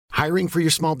Hiring for your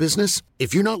small business?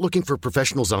 If you're not looking for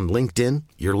professionals on LinkedIn,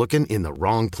 you're looking in the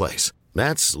wrong place.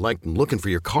 That's like looking for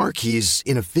your car keys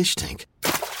in a fish tank.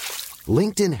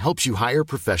 LinkedIn helps you hire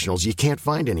professionals you can't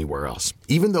find anywhere else,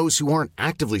 even those who aren't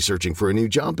actively searching for a new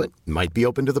job but might be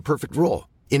open to the perfect role.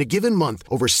 In a given month,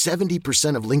 over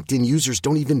 70% of LinkedIn users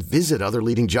don't even visit other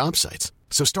leading job sites.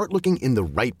 So start looking in the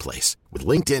right place. With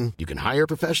LinkedIn, you can hire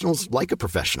professionals like a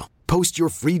professional. Post your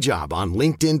free job on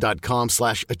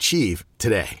linkedin.com/achieve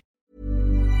today.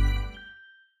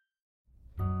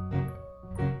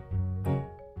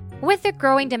 With the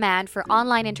growing demand for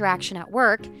online interaction at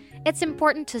work, it's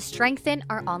important to strengthen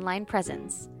our online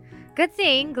presence. Good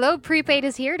thing Globe Prepaid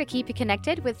is here to keep you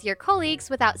connected with your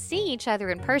colleagues without seeing each other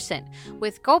in person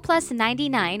with Go Plus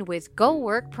 99 with Go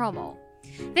Work promo.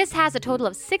 This has a total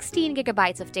of 16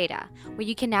 gigabytes of data, where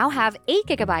you can now have 8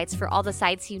 gigabytes for all the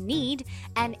sites you need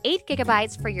and 8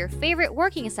 gigabytes for your favorite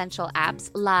working essential apps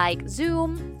like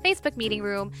Zoom, Facebook Meeting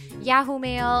Room, Yahoo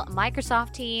Mail,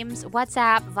 Microsoft Teams,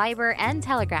 WhatsApp, Viber, and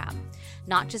Telegram.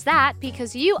 Not just that,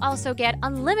 because you also get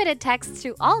unlimited texts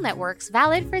to all networks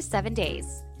valid for 7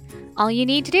 days. All you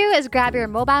need to do is grab your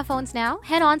mobile phones now,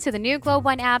 head on to the new Globe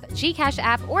One app, GCash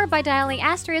app, or by dialing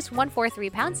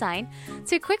 *143#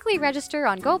 to quickly register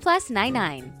on Go Plus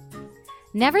 99.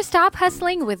 Never stop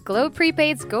hustling with Globe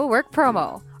Prepaid's Go Work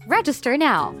promo. Register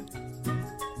now.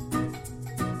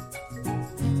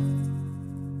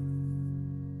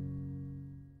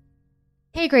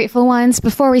 Hey, grateful ones.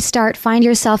 Before we start, find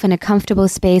yourself in a comfortable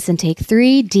space and take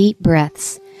 3 deep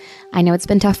breaths. I know it's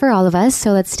been tough for all of us,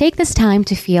 so let's take this time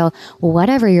to feel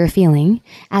whatever you're feeling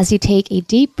as you take a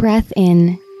deep breath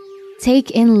in.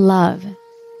 Take in love,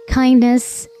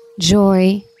 kindness,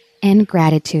 joy, and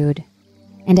gratitude.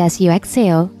 And as you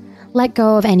exhale, let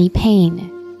go of any pain,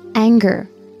 anger,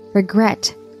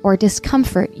 regret, or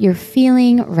discomfort you're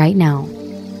feeling right now.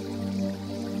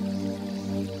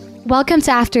 Welcome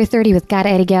to After 30 with Cara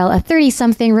Erigel, a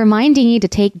 30-something reminding you to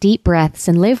take deep breaths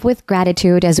and live with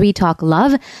gratitude as we talk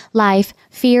love, life,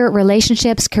 fear,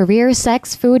 relationships, career,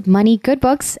 sex, food, money, good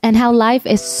books, and how life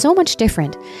is so much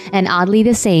different and oddly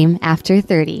the same after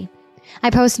 30. I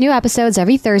post new episodes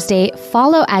every Thursday.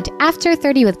 Follow at After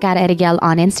 30 with Cara Erigel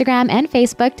on Instagram and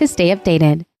Facebook to stay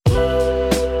updated.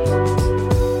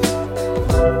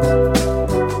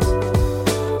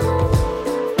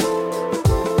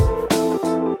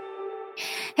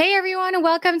 Hey everyone, and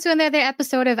welcome to another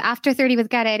episode of After 30 with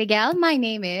Cara Erigel. My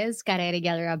name is Cara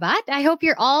Erigel Rabat. I hope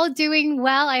you're all doing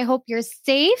well. I hope you're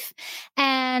safe.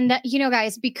 And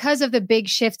guys, because of the big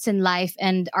shifts in life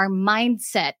and our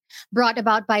mindset brought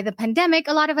about by the pandemic,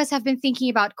 a lot of us have been thinking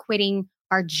about quitting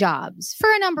our jobs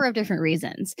for a number of different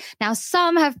reasons. Now,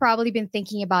 some have probably been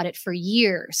thinking about it for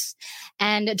years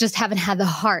and just haven't had the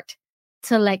heart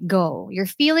to let go. Your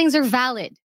feelings are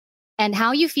valid. And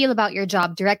how you feel about your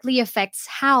job directly affects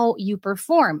how you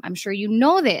perform. I'm sure you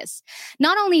know this.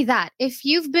 Not only that, if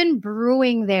you've been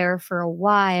brewing there for a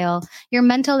while, your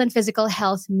mental and physical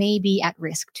health may be at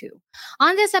risk too.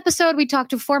 On this episode, we talked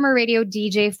to former radio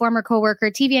DJ, former coworker,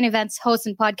 TV and events host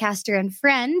and podcaster and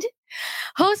friend,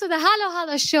 host of the Halo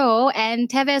Halo Show and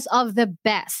Teves of the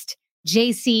Best,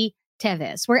 JC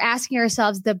Teves. We're asking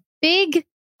ourselves the big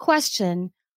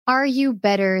question, are you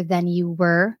better than you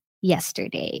were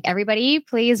yesterday? Everybody,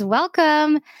 please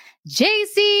welcome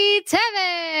JC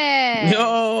Teves.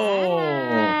 Yo!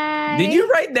 Hi. Did you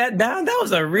write that down? That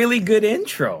was a really good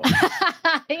intro.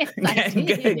 Yes, I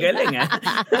did. Galing,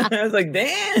 ah. I was like,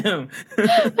 damn.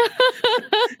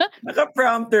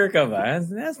 Naka-prompter ka ba?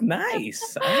 That's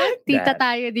nice. I like Tita that.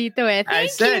 tayo dito eh.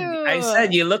 Thank you. I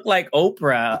said you look like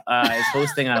Oprah is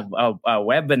hosting a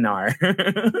webinar.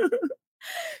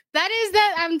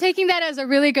 I'm taking that as a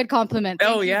really good compliment.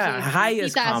 Thank you, yeah. JC.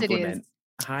 Highest Tita as it compliment.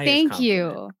 is. Highest Thank compliment.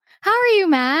 you. How are you,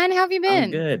 man? How have you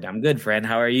been? I'm good, friend.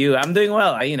 How are you? I'm doing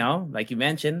well. Like you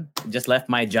mentioned, just left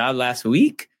my job last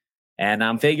week and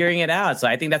I'm figuring it out. So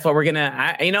I think that's what we're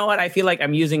you know what? I feel like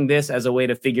I'm using this as a way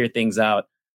to figure things out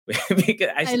because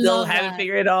I still haven't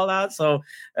figured it all out. So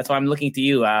that's why I'm looking to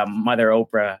you, Mother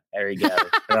Oprah Erigel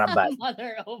Rabat,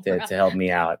 Mother Oprah. to help me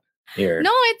out here.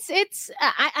 No,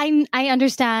 I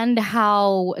understand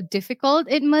how difficult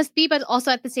it must be, but also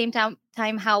at the same time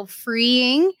how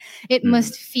freeing it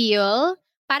must feel.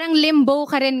 Parang limbo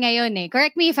ka rin ngayon eh.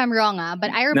 Correct me if I'm wrong,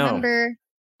 but I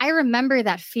remember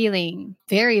that feeling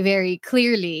very, very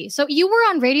clearly. So you were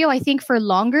on radio, I think, for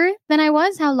longer than I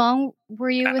was. How long were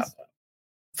you with?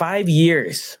 5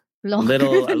 years. Longer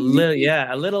a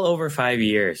little over 5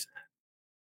 years.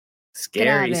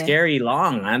 Scary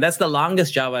long. And that's the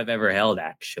longest job I've ever held,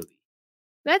 actually.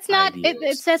 That's not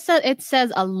it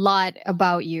says a lot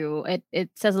about you. It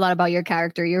says a lot about your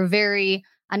character. You're very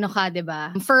ano ka,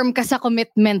 diba? Firm ka sa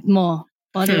commitment mo.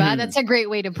 Oh, diba? That's a great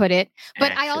way to put it.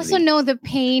 But I also know the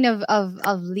pain of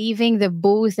leaving the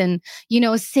booth and,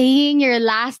 saying your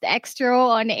last extra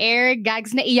on air.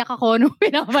 Gags, naiyak ako nung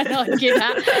pinapanood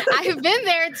kita. I've been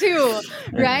there too,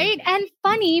 right? And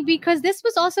funny because this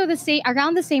was also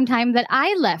around the same time that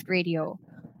I left radio.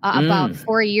 About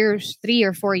 3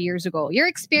 or 4 years ago. Your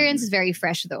experience is very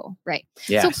fresh though, right?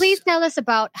 Yes. So please tell us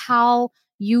about how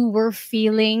you were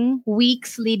feeling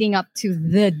weeks leading up to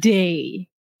the day.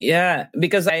 Yeah,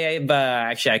 because I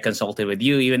consulted with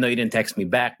you, even though you didn't text me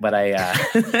back, but I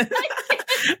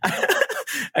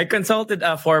I consulted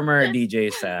former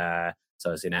DJs,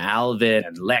 so Alvin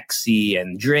and Lexi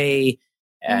and Dre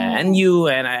and you,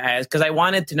 and because I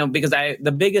wanted to know, because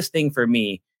the biggest thing for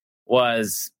me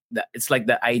was it's like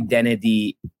the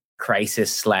identity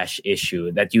crisis /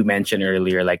 issue that you mentioned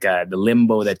earlier, like the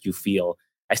limbo that you feel.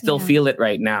 I still feel it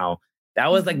right now.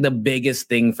 That was like the biggest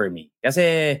thing for me.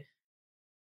 Kasi,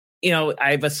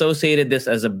 I've associated this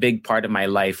as a big part of my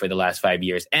life for the last 5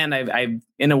 years. And I've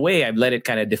in a way, I've let it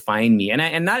kind of define me.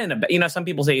 And not in a, some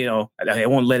people say, I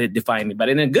won't let it define me. But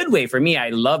in a good way, for me,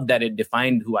 I love that it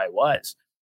defined who I was.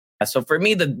 So for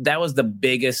me, that was the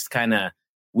biggest kind of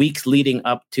weeks leading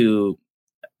up to,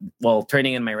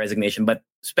 turning in my resignation, but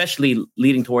especially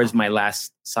leading towards my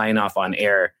last sign off on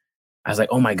air. I was like,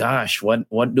 oh my gosh,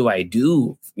 what do I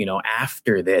do,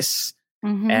 after this?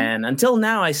 Mm-hmm. And until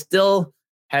now, I'm still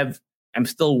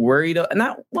worried.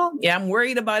 I'm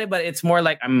worried about it, but it's more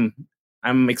like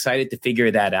I'm excited to figure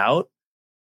that out.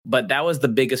 But that was the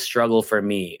biggest struggle for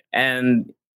me.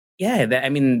 And yeah,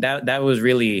 that was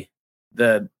really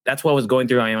that's what was going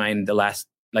through my mind the last,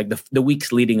 like the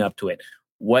weeks leading up to it.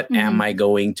 What am I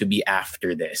going to be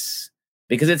after this?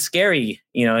 Because it's scary.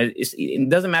 It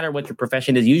doesn't matter what your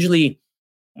profession is. Usually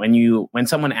when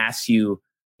someone asks you,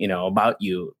 about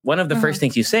you, one of the first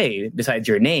things you say besides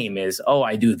your name is, oh,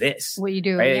 I do this. What you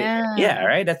do. Right? Yeah,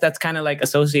 right. That's kind of like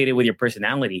associated with your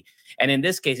personality. And in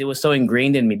this case, it was so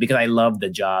ingrained in me because I loved the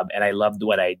job and I loved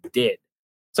what I did.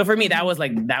 So for me, that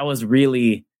was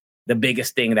really the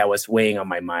biggest thing that was weighing on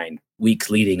my mind weeks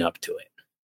leading up to it.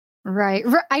 Right.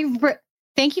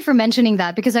 Thank you for mentioning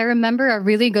that, because I remember a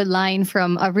really good line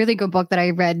from a really good book that I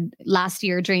read last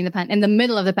year during in the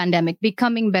middle of the pandemic,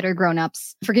 Becoming Better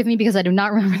Grown-Ups. Forgive me because I do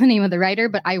not remember the name of the writer,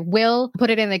 but I will put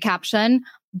it in the caption.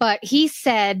 But he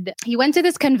said he went to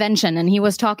this convention and he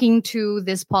was talking to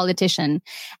this politician,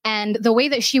 and the way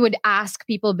that she would ask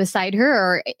people beside her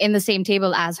or in the same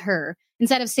table as her,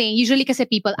 instead of saying, usually kasi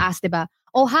people ask, diba,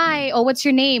 oh, hi, oh, what's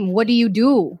your name? What do you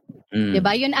do?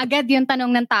 Diba? Yun agad yung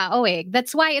tanong ng tao eh.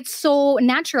 That's why it's so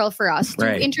natural for us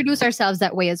to introduce ourselves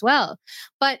that way as well.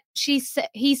 But he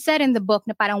said in the book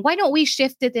na parang, why don't we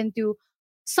shift it into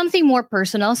something more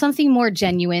personal, something more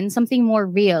genuine, something more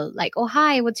real? Like, oh,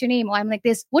 hi, what's your name? Oh, I'm like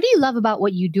this. What do you love about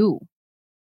what you do?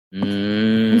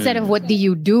 Instead of what do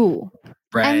you do?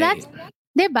 Right. And that's,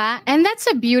 diba? And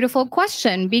that's a beautiful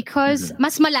question because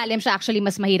mas malalim siya, actually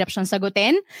mas mahirap siyang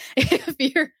sagutin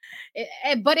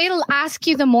but it'll ask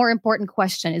you the more important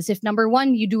question is if number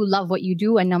one, you do love what you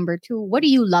do, and number two, what do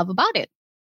you love about it?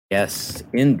 Yes,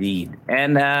 indeed.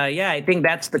 And I think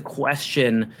that's the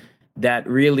question that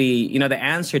really, the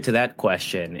answer to that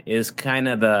question is kind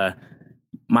of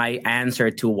my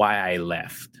answer to why I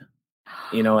left.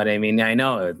 You know what I mean? I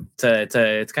know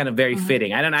it's kind of very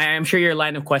fitting. I'm sure your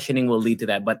line of questioning will lead to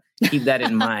that, but keep that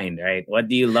in mind, right? What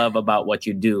do you love about what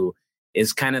you do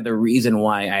is kind of the reason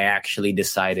why I actually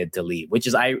decided to leave, which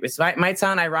is, it might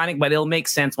sound ironic, but it'll make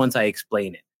sense once I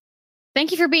explain it.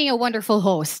 Thank you for being a wonderful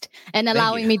host and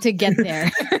allowing me to get there.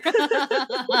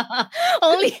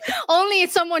 only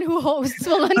someone who hosts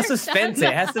will understand. Suspense.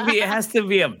 It has to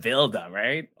be a build-up,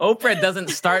 right? Oprah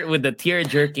doesn't start with the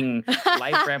tear-jerking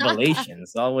life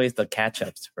revelations. Always the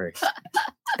catch-ups first.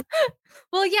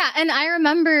 Well, yeah, and I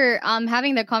remember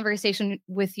having that conversation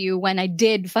with you when I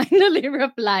did finally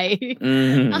reply.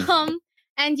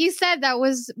 And you said that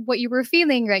was what you were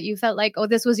feeling, right? You felt like, oh,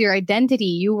 this was your identity.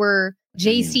 You were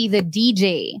JC the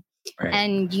DJ. Right.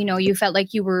 And, you felt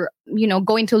like you were,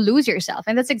 going to lose yourself.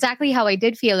 And that's exactly how I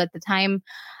did feel at the time.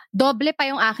 Doble pa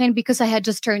yung akin because I had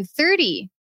just turned 30.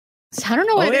 So I don't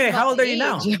know what it is. How old are you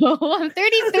now? I'm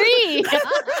 33.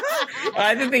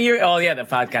 I didn't think the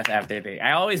podcast after 30.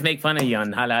 I always make fun of you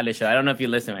on Halal Show. I don't know if you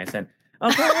listen. I said, oh,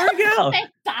 poor girl.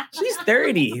 She's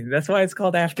 30. That's why it's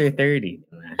called After 30.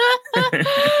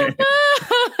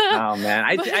 Oh, man.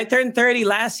 I turned 30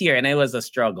 last year and it was a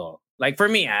struggle. Like for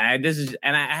me, I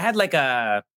had like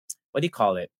what do you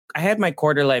call it? I had my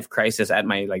quarter life crisis at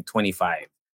my 25.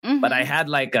 But I had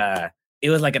it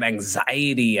was like an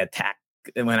anxiety attack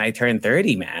when I turned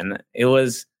 30, man. It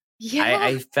was Yeah.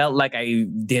 I felt like I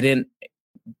didn't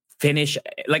finish,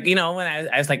 like, when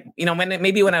I was like,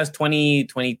 when I was 20,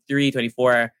 23,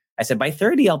 24, I said, by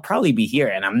 30, I'll probably be here.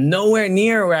 And I'm nowhere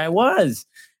near where I was.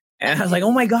 And I was like,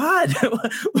 oh my God,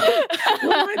 what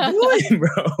am I doing,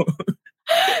 bro?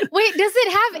 Wait, does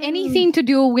it have anything to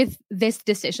do with this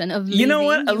decision of leaving? You know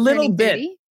what? A little bit.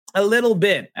 30? A little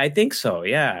bit. I think so.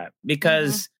 Yeah.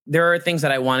 Because there are things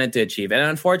that I wanted to achieve. And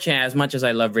unfortunately, as much as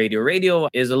I love radio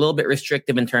is a little bit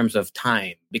restrictive in terms of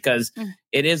time because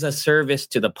it is a service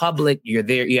to the public. You're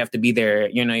there. You have to be there.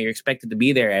 You're expected to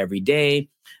be there every day.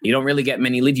 You don't really get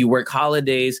many leave. You work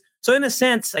holidays. So in a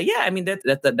sense,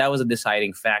 that was a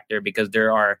deciding factor because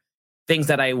there are things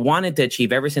that I wanted to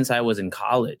achieve ever since I was in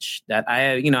college that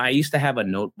I used to have a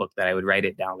notebook that I would write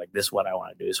it down like this is what I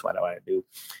want to do, this is what I want to do.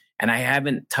 And I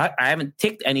haven't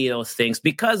ticked any of those things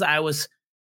because I was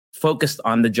focused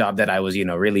on the job that I was,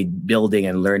 really building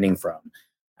and learning from.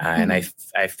 And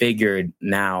I figured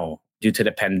now, due to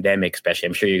the pandemic, especially,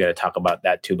 I'm sure you're going to talk about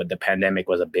that too, but the pandemic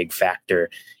was a big factor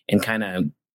in kind of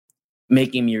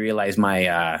making me realize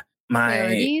my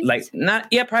priorities?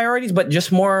 Priorities, but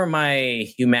just more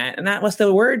my what's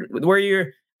the word?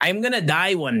 Where I'm going to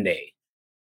die one day.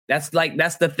 That's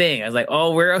the thing. I was like,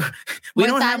 we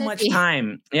don't have much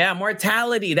time. Yeah,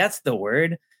 mortality. That's the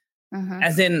word.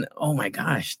 As in, oh my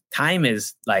gosh, time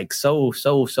is like so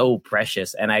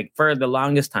precious. And for the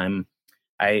longest time,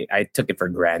 I took it for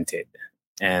granted.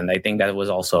 And I think that was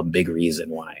also a big reason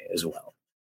why I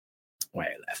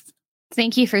left.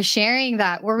 Thank you for sharing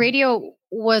that. Well, radio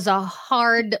was a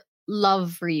hard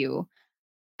love for you.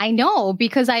 I know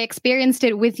because I experienced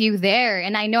it with you there.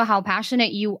 And I know how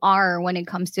passionate you are when it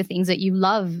comes to things that you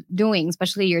love doing,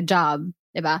 especially your job.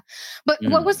 Diba? But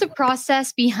what was the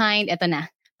process behind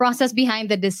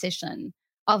the decision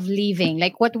of leaving?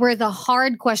 Like, what were the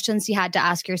hard questions you had to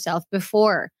ask yourself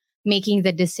before making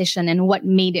the decision and what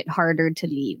made it harder to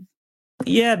leave?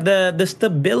 Yeah, the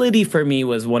stability for me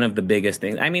was one of the biggest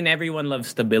things. I mean, everyone loves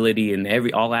stability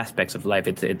in all aspects of life.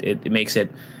 It makes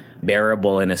it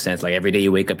bearable in a sense. Like every day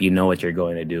you wake up, you know what you're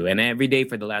going to do. And every day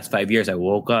for the last 5 years, I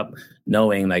woke up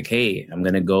knowing like, hey, I'm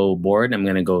going to go board. I'm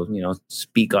going to go,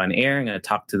 speak on air. I'm going to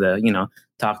talk to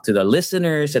the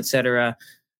listeners, etc.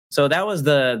 So that was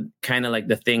the kind of like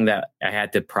the thing that I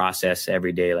had to process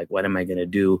every day. Like, what am I going to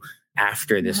do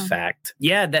after this fact?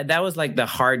 Yeah, that was like the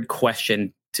hard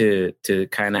question to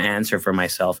kind of answer for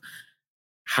myself.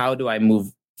 How do I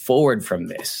move forward from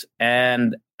this?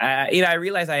 And I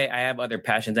realize I have other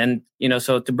passions, and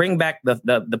so to bring back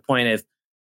the point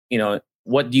of,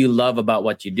 what do you love about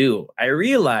what you do? I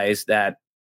realized that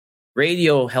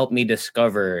radio helped me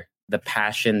discover the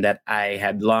passion that I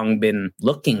had long been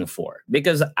looking for,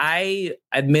 because I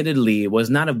admittedly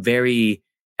was not a very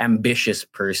ambitious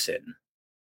person,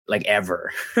 like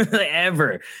ever.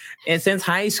 And since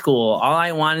high school, all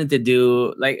I wanted to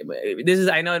do,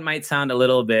 I know it might sound a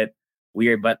little bit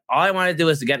weird, but all I wanted to do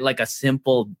was to get like a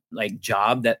simple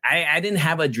job that I didn't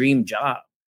have a dream job.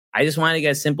 I just wanted to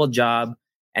get a simple job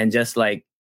and just like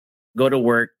go to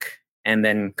work and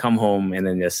then come home and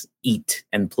then just eat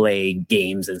and play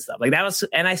games and stuff like that was.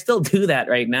 And I still do that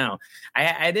right now.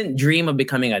 I didn't dream of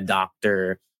becoming a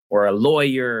doctor or a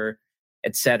lawyer,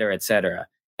 et cetera, et cetera.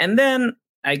 And then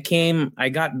I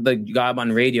got the job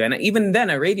on radio. And even then,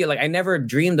 a radio, I never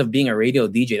dreamed of being a radio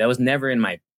DJ. That was never in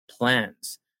my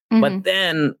plans. But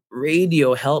then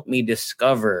radio helped me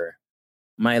discover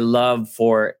my love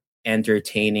for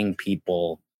entertaining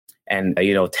people and,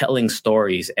 telling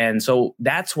stories. And so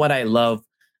that's what I love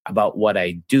about what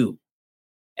I do.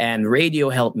 And radio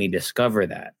helped me discover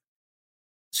that.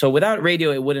 So without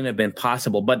radio, it wouldn't have been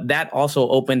possible. But that also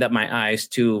opened up my eyes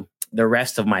to the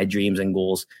rest of my dreams and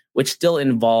goals, which still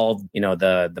involved,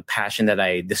 the passion that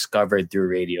I discovered through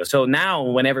radio. So now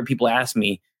whenever people ask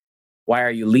me, why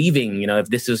are you leaving? If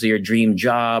this is your dream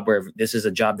job or if this is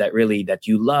a job that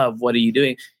you love, what are you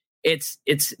doing?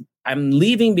 I'm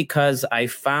leaving because I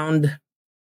found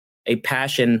a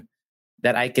passion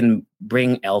that I can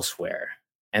bring elsewhere.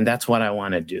 And that's what I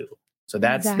want to do. So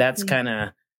that's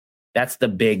the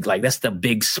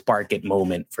big spark it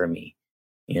moment for me,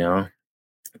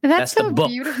 That's so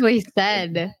beautifully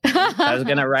said. I was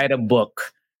going to write a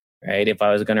book, right? If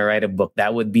I was going to write a book,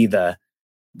 that would be the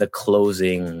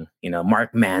closing,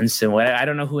 Mark Manson. I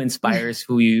don't know who inspires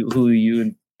who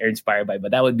you are inspired by,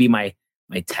 but that would be my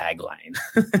tagline.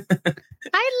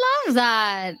 I love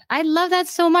that. I love that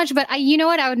so much. But you know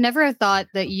what? I would never have thought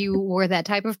that you were that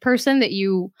type of person, that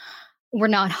you were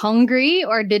not hungry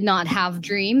or did not have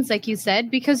dreams, like you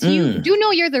said, because you do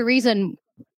know you're the reason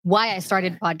why I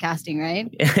started podcasting,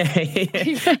 right?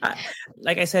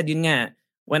 Like I said,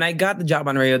 when I got the job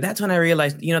on radio, that's when I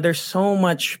realized, there's so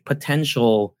much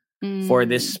potential for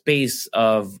this space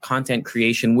of content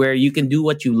creation where you can do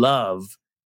what you love,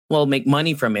 well, make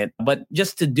money from it, but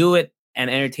just to do it and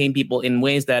entertain people in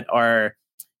ways that are,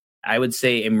 I would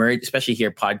say, especially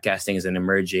here, podcasting is an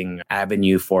emerging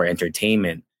avenue for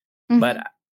entertainment. But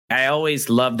I always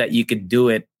loved that you could do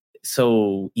it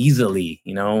so easily,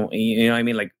 you know what I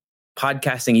mean? Like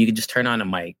podcasting, you could just turn on a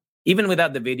mic, even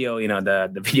without the video,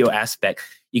 the video aspect.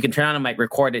 You can turn on a mic,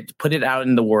 record it, put it out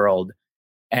in the world,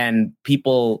 and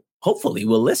people hopefully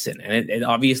will listen. And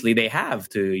obviously they have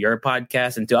to your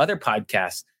podcast and to other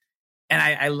podcasts. And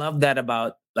I love that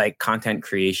about like content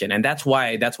creation. And that's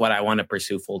what I want to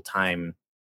pursue full time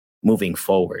moving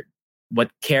forward.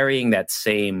 But carrying that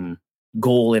same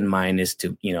goal in mind is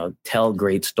to, tell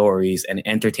great stories and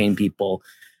entertain people.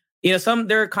 There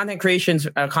are content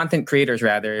creators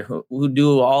rather, who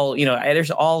do all,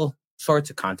 there's all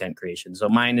sorts of content creation. So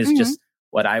mine is just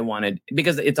what I wanted,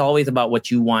 because it's always about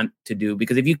what you want to do.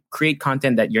 Because if you create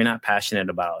content that you're not passionate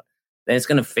about, then it's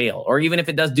going to fail. Or even if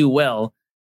it does do well,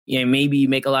 maybe you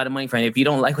make a lot of money from it. If you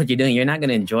don't like what you're doing, you're not going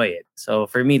to enjoy it. So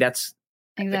for me, that's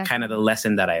kind of the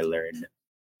lesson that I learned.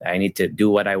 I need to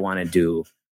do what I want to do,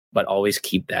 but always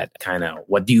keep that kind of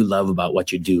what do you love about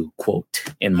what you do quote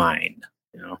in mind,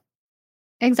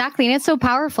 Exactly. And it's so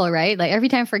powerful, right? Like every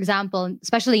time, for example,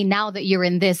 especially now that you're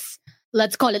in this,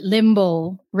 let's call it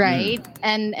limbo, right?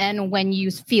 And when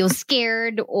you feel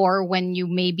scared or when you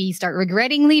maybe start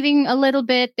regretting leaving a little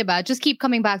bit, just keep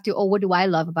coming back to, what do I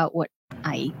love about what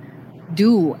I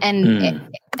do? And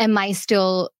am I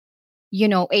still,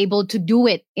 able to do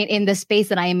it in the space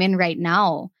that I am in right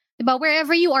now? But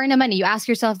wherever you are naman, you ask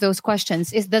yourself those questions.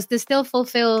 Does this still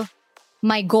fulfill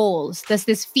my goals? Does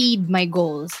this feed my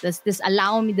goals? Does this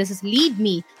allow me, does this lead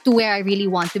me to where I really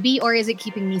want to be? Or is it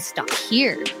keeping me stuck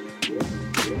here?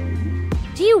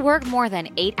 Do you work more than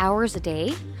 8 hours a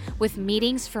day with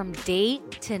meetings from day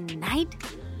to night?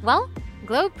 Well,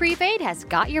 Globe Prepaid has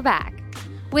got your back.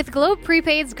 With Globe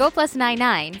Prepaid's Go Plus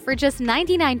 99 for just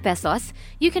 99 pesos,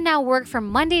 you can now work from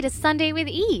Monday to Sunday with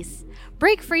ease.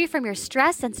 Break free from your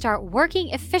stress and start working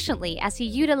efficiently as you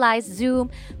utilize Zoom,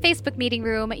 Facebook Meeting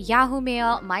Room, Yahoo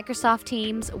Mail, Microsoft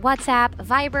Teams, WhatsApp,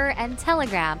 Viber, and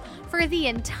Telegram for the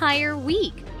entire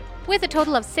week. With a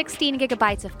total of 16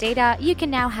 gigabytes of data, you can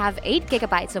now have 8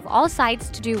 gigabytes of all sites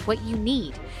to do what you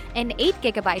need, and 8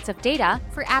 gigabytes of data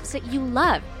for apps that you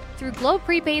love through Globe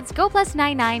Prepaid's Go Plus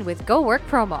 99 with Go Work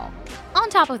promo. On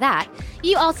top of that,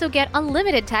 you also get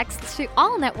unlimited texts to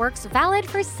all networks valid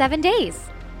for 7 days.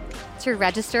 To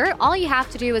register, all you have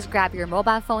to do is grab your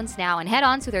mobile phones now and head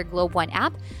on to their Globe One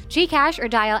app, GCash, or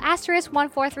dial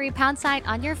 *143#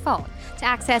 on your phone to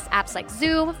access apps like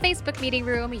Zoom, Facebook Meeting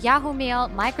Room, Yahoo Mail,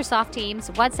 Microsoft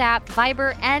Teams, WhatsApp,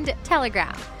 Viber, and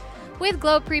Telegram. With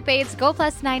Globe Prepaid's Go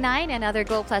Plus 99 and other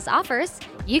Go Plus offers,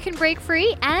 you can break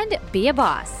free and be a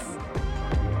boss.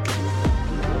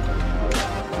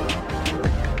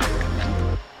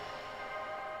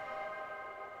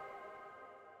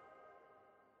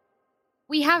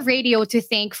 We have radio to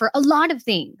thank for a lot of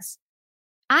things.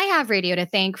 I have radio to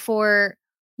thank for,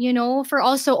 for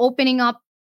also opening up,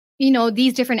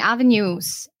 these different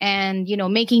avenues and,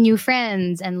 making new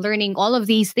friends and learning all of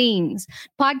these things.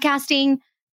 Podcasting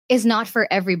is not for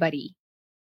everybody.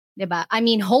 Diba? I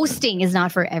mean, hosting is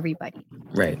not for everybody.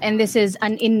 Right. And this is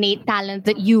an innate talent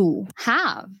that you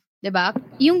have. Diba?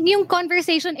 Yung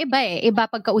conversation, iba eh. Iba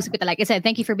pagkausap kita. Like I said,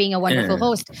 thank you for being a wonderful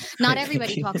host. Not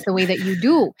everybody talks the way that you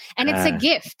do. And it's a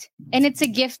gift. And it's a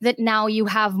gift that now you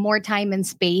have more time and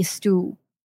space to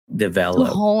develop.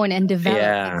 To hone and develop.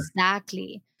 Yeah.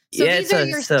 Exactly. So these are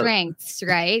your strengths,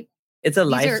 right? It's a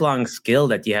lifelong skill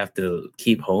that you have to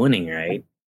keep honing, right?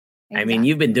 Exactly. I mean,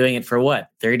 you've been doing it for what,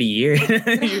 30 years?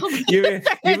 you've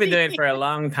been doing it for a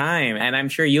long time. And I'm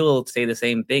sure you'll say the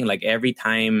same thing. Like every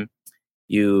time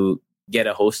you get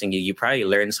a hosting gig, you probably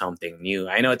learn something new.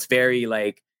 I know it's very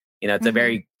it's a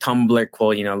very Tumblr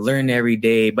quote, learn every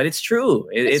day, but it's true.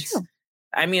 It's true.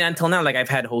 I mean, until now, like I've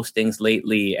had hostings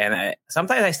lately and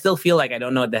sometimes I still feel like I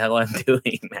don't know what the hell I'm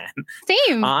doing, man.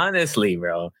 Same. Honestly,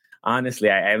 bro. Honestly,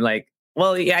 I'm like,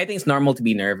 well, yeah, I think it's normal to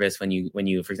be nervous when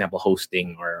you, for example,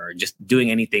 hosting or just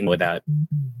doing anything without,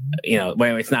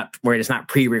 where it's not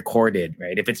pre-recorded,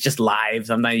 right? If it's just live,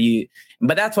 sometimes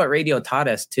but that's what radio taught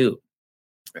us too,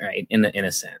 right? In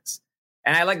a sense.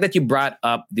 And I like that you brought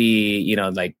up the,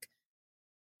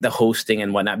 the hosting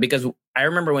and whatnot, because I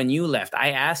remember when you left,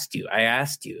 I asked you,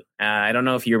 I don't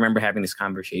know if you remember having this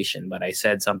conversation, but I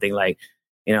said something like,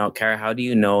 Kara, how do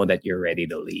you know that you're ready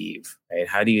to leave, right?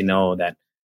 How do you know that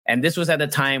And this was at the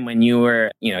time when you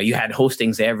were, you had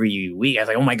hostings every week. I was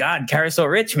like, oh my God, Kara's so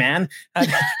rich, man.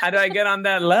 How do I get on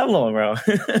that level, bro?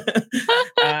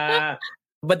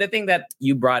 But the thing that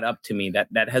you brought up to me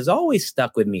that has always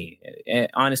stuck with me,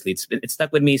 honestly, it's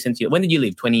stuck with me since when did you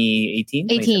leave?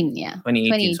 2018? 18, yeah.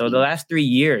 2018. So the last 3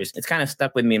 years, it's kind of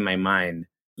stuck with me in my mind.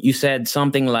 You said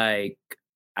something like,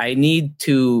 I need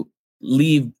to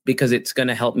leave because it's going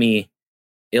to help me.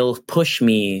 It'll push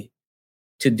me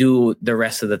to do the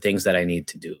rest of the things that I need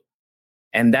to do.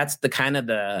 And that's the kind of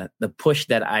the push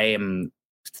that I am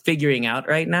figuring out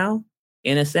right now,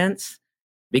 in a sense,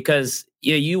 because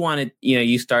you wanted,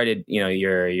 you started,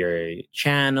 your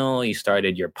channel, you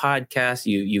started your podcast,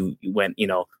 you went,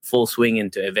 full swing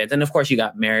into events. And of course you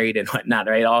got married and whatnot,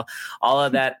 right? All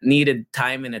of that needed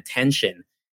time and attention.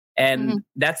 And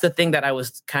that's the thing that I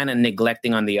was kind of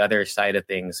neglecting on the other side of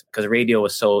things, because radio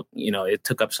was so, it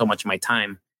took up so much of my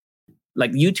time.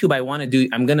 Like YouTube,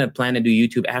 I'm going to plan to do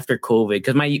YouTube after COVID,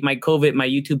 because my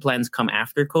YouTube plans come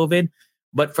after COVID.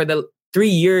 But for the 3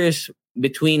 years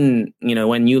between,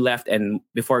 when you left and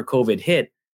before COVID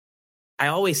hit, I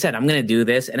always said, I'm going to do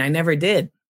this. And I never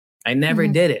did. I never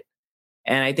did it.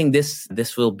 And I think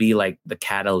this will be like the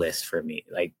catalyst for me,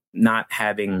 like not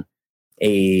having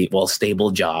a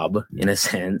stable job in a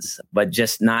sense, but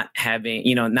just not having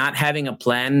a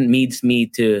plan needs me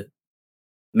to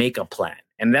make a plan.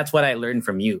 And that's what I learned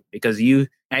from you, because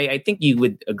I think you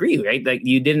would agree, right? Like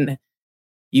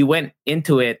you went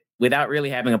into it without really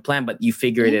having a plan, but you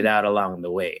figured it out along the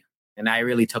way. And I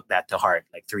really took that to heart,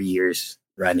 like 3 years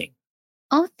running.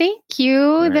 Oh, thank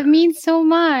you. That means so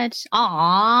much.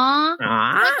 Aww.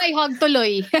 Ay, hug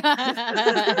tuloy.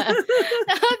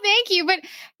 Oh, thank you. But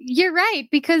you're right,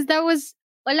 because that was,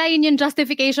 wala yun yung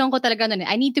justification ko talaga nun.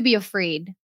 I need to be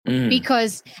afraid.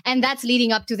 Because, and that's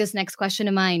leading up to this next question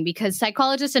of mine, because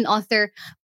psychologist and author,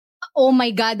 oh my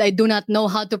God, I do not know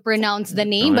how to pronounce the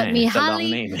name, but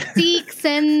Mihaly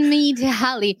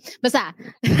Csikszentmihalyi. Basta,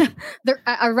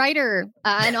 a writer,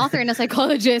 an author and a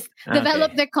psychologist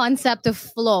developed the concept of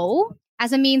flow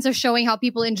as a means of showing how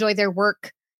people enjoy their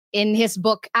work in his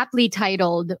book, aptly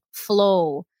titled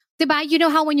Flow. Diba? You know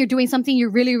how when you're doing something you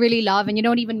really, really love and you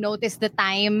don't even notice the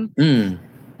time?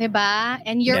 Diba?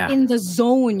 And you're in the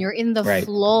zone, you're in the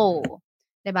flow.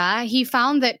 Diba? He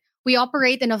found that we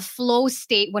operate in a flow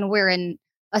state when we're in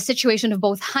a situation of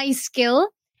both high skill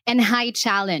and high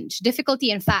challenge. Difficulty,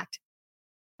 in fact,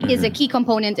 is a key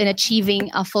component in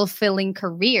achieving a fulfilling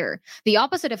career. The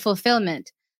opposite of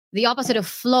fulfillment, the opposite of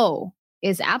flow,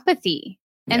 is apathy.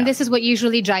 And this is what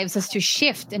usually drives us to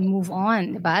shift and move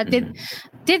on. But did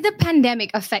the pandemic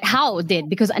affect,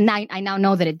 because I now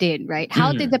know that it did, right?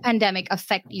 How did the pandemic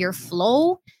affect your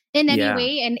flow in any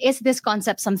way? And is this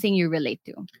concept something you relate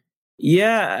to?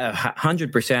 Yeah,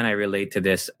 100% I relate to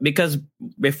this, because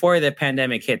before the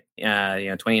pandemic hit,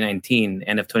 2019,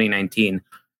 end of 2019,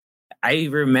 I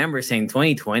remember saying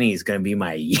 2020 is going to be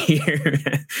my year.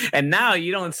 And now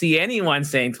you don't see anyone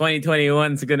saying 2022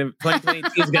 is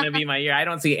going to be my year. I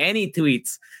don't see any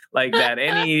tweets like that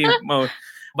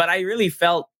but I really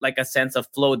felt like a sense of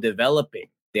flow developing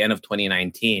the end of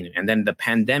 2019. And then the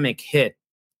pandemic hit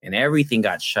and everything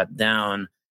got shut down.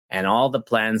 And all the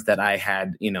plans that I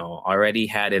had, already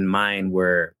had in mind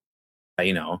were,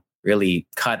 really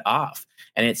cut off.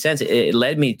 And it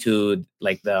led me to,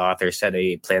 like the author said,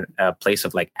 a place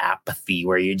of like apathy,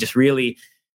 where you're just really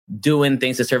doing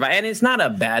things to survive. And it's not a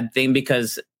bad thing,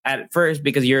 because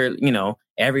you're,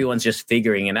 everyone's just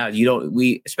figuring it out.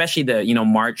 Especially the,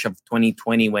 March of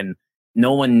 2020, when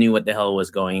no one knew what the hell was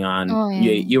going on. Oh,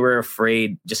 yeah. You were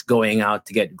afraid just going out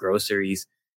to get groceries.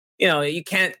 You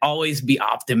can't always be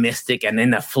optimistic and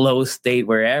in a flow state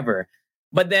wherever.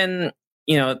 But then,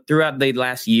 throughout the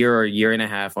last year or year and a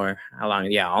half, or how long?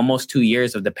 Yeah, almost 2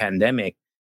 years of the pandemic,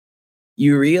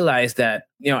 you realize that,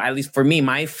 at least for me,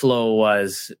 my flow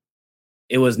was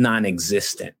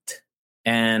non-existent.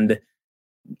 And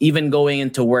even going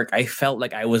into work, I felt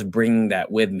like I was bringing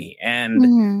that with me.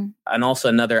 And also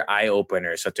another eye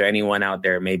opener. So to anyone out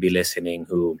there maybe listening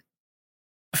who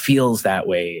feels that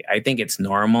way, I think it's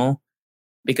normal,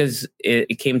 because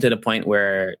it came to the point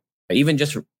where even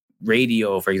just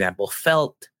radio, for example,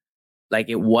 felt like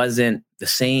it wasn't the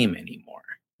same anymore,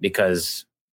 because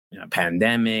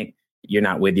pandemic, you're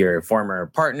not with your former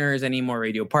partners anymore,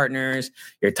 radio partners,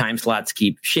 your time slots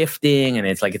keep shifting, and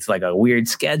it's like a weird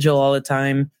schedule all the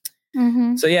time.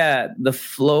 So yeah, the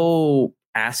flow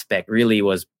aspect really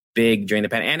was big during the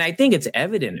pandemic. And I think it's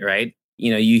evident, right?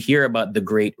 You hear about the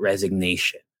Great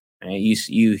Resignation, right?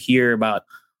 You hear about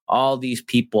all these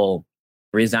people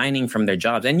resigning from their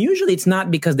jobs. And usually it's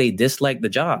not because they dislike the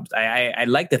jobs. I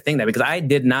like to think that because I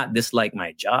did not dislike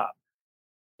my job.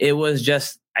 It was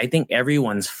just, I think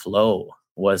everyone's flow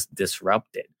was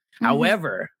disrupted.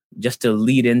 However, just to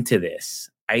lead into this,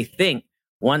 I think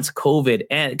once COVID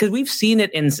ends, because we've seen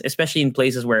it especially in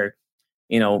places where,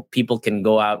 people can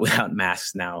go out without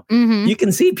masks now. You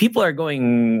can see people are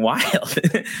going wild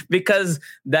because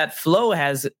that flow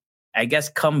has, I guess,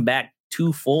 come back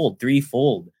twofold,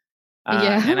 threefold.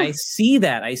 And I see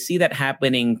that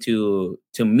happening to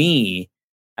me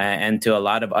and to a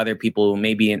lot of other people who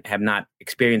maybe have not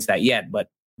experienced that yet. But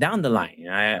down the line,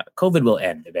 COVID will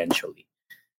end eventually.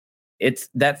 It's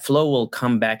that flow will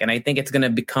come back, and I think it's going to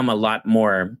become a lot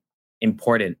more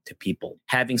important to people.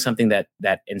 Having something that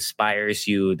inspires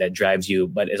you, that drives you,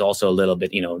 but is also a little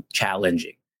bit,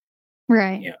 challenging.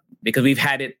 Right. Yeah, because we've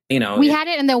had it, we had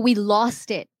it and then we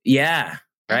lost it. Yeah.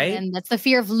 Right. And that's the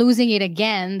fear of losing it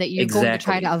again that you're going to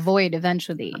try to avoid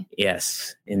eventually.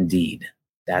 Yes, indeed.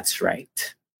 That's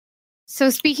right. So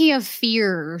speaking of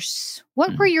fears,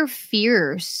 what were your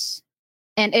fears?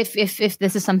 And if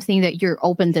this is something that you're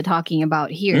open to talking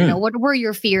about here, what were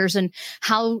your fears and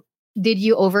how did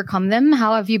you overcome them?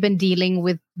 How have you been dealing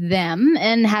with them?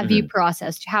 And how have you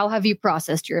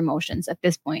processed your emotions at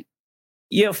this point?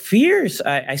 Yeah, fears,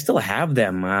 I still have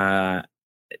them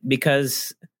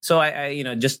because, so I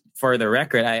just for the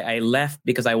record, I left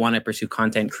because I want to pursue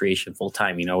content creation full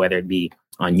time, whether it be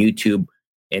on YouTube,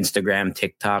 Instagram,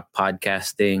 TikTok,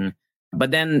 podcasting.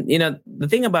 But then, the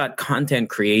thing about content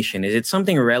creation is it's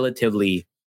something relatively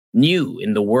new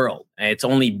in the world. It's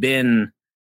only been,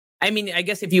 I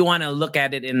guess if you want to look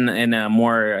at it in a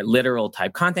more literal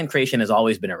type, content creation has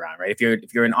always been around, right? If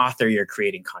you're an author, you're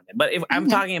creating content. But if I'm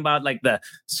talking about like the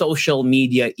social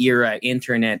media era,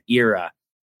 internet era,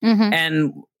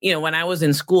 and when I was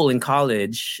in school, in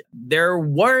college, there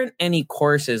weren't any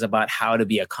courses about how to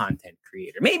be a content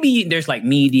creator. Maybe there's like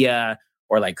media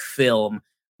or like film.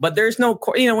 But there's no,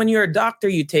 when you're a doctor,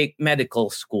 you take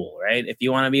medical school, right? If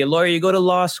you want to be a lawyer, you go to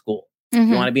law school. If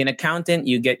you want to be an accountant,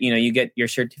 you get your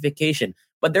certification.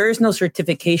 But there is no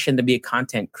certification to be a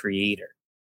content creator.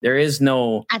 There is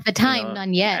no... At the time,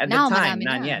 none yet. At the time,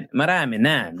 none yet. Marami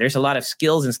na. There's a lot of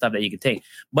skills and stuff that you can take.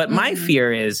 But my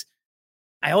fear is,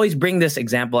 I always bring this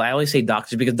example. I always say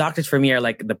doctors, because doctors for me are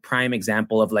like the prime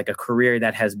example of like a career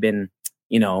that has been,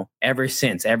 ever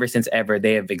since ever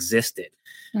they have existed.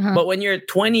 But when you're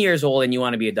 20 years old and you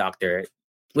want to be a doctor,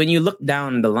 when you look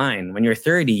down the line, when you're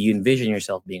 30, you envision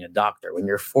yourself being a doctor. When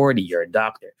you're 40, you're a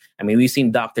doctor. We've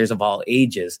seen doctors of all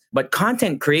ages. But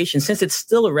content creation, since it's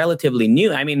still relatively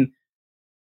new,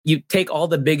 you take all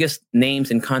the biggest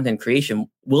names in content creation,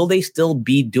 will they still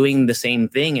be doing the same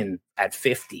thing at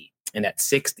 50 and at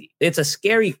 60? It's a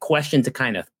scary question to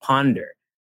kind of ponder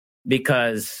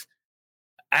because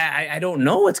I don't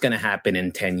know what's going to happen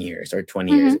in 10 years or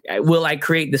 20 years. Will I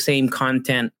create the same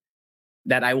content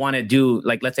that I want to do?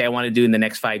 Like, let's say I want to do in the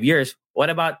next 5 years. What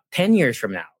about 10 years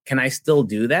from now? Can I still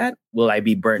do that? Will I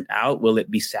be burnt out? Will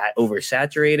it be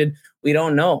oversaturated? We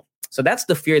don't know. So that's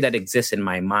the fear that exists in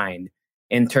my mind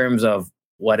in terms of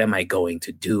what am I going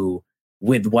to do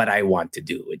with what I want to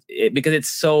do? Because it's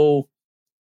so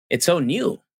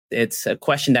new. It's a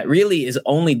question that really is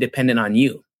only dependent on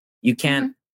you. You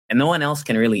can't, and no one else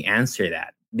can really answer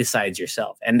that besides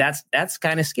yourself. And that's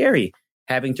kind of scary,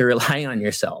 having to rely on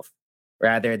yourself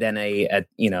rather than a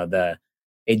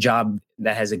job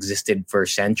that has existed for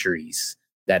centuries,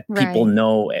 that people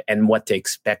know and what to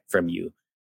expect from you.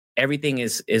 Everything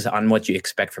is on what you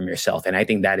expect from yourself. And I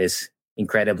think that is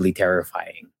incredibly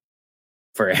terrifying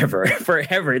forever.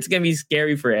 It's going to be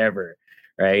scary forever,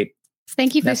 right?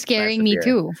 Thank you for scaring me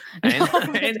too.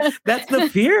 And that's the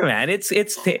fear, man. It's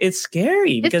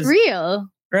scary because it's real,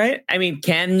 right?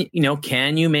 Can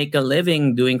you make a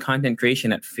living doing content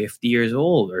creation at 50 years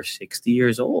old or 60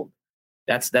 years old?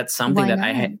 That's something that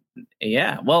I had.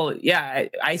 Yeah. Well, yeah,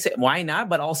 I say why not?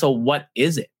 But also, what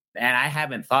is it? And I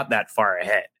haven't thought that far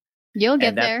ahead. You'll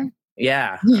get there.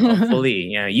 Yeah, hopefully.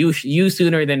 Yeah, you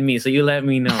sooner than me, so you let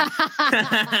me know.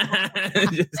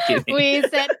 Just kidding. We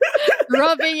said,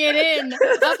 rubbing it in.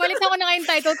 Papalit ako na kayong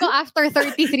title ko after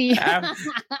 33.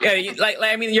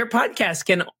 Your podcast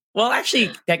can, well,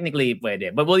 actually, technically,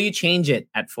 pwede, but will you change it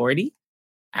at 40?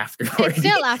 After 40? It's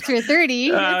still after 30.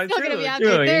 It's still going to be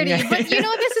after 30. But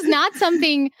this is not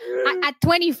something, at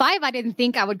 25, I didn't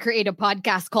think I would create a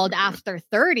podcast called After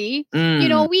 30.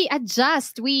 We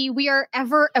adjust. We are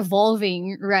ever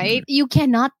evolving, right? You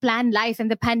cannot plan life in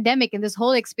the pandemic and this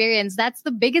whole experience. That's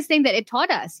the biggest thing that it taught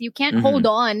us. You can't hold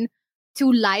on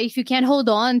to life. You can't hold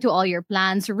on to all your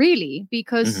plans, really,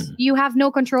 because you have no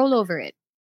control over it.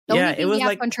 The only thing you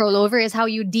have control over is how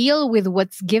you deal with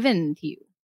what's given to you.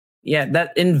 Yeah,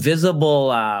 that invisible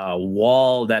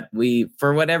wall that we,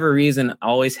 for whatever reason,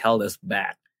 always held us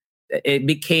back. It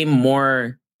became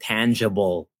more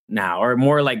tangible now, or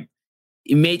more like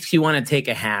it makes you want to take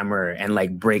a hammer and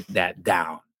like break that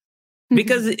down.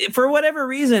 Because for whatever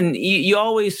reason, you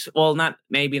always, well,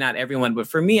 maybe not everyone, but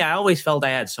for me, I always felt I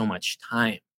had so much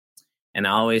time. And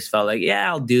I always felt like, yeah,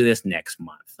 I'll do this next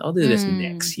month. I'll do this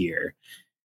next year.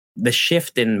 The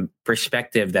shift in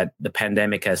perspective that the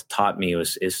pandemic has taught me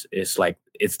is like,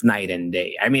 it's night and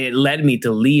day. I mean, it led me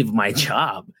to leave my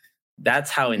job. That's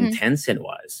how intense it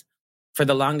was. For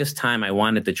the longest time, I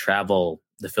wanted to travel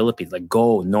the Philippines, like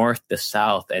go north to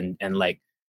south and like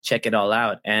check it all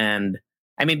out. And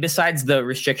I mean, besides the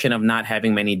restriction of not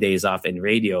having many days off in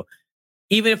radio,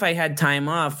 even if I had time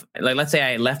off, like let's say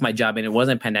I left my job and it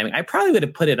wasn't pandemic, I probably would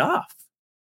have put it off.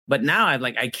 But now I'm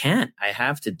like, I can't. I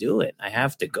have to do it. I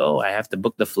have to go. I have to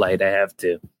book the flight. I have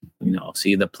to,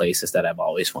 see the places that I've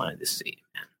always wanted to see.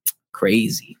 Man,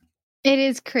 crazy. It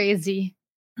is crazy.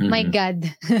 My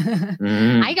God.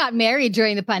 I got married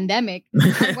during the pandemic.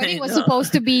 Our wedding was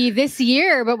supposed to be this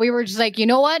year, but we were just like, you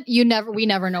know what? We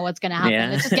never know what's going to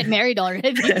happen. Let's just get married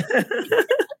already.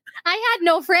 I had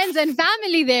no friends and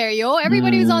family there, yo.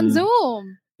 Everybody was on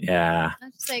Zoom. Yeah. I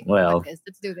was just like, well,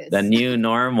 let's do this. The new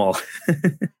normal.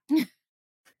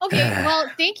 Okay, well,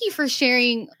 thank you for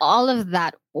sharing all of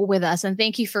that with us, and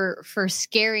thank you for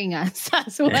scaring us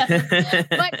as well.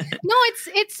 But no,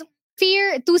 it's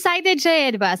fear, two-sided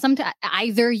siya, diba? Sometimes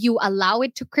either you allow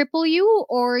it to cripple you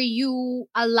or you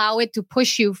allow it to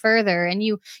push you further, and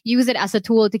you use it as a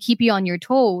tool to keep you on your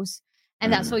toes.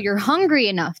 And that's so you're hungry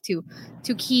enough to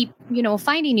keep,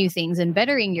 finding new things and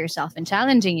bettering yourself and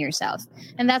challenging yourself.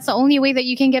 And that's the only way that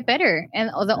you can get better. And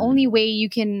the only way you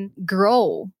can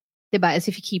grow, diba, is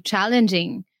if you keep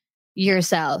challenging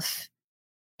yourself.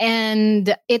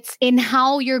 And it's in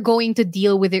how you're going to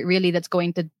deal with it really that's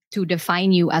going to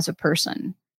define you as a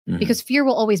person. Because fear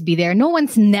will always be there. No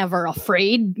one's never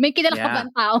afraid. May kilala ka bang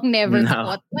taong never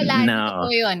takot? Wala. No.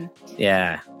 Yun.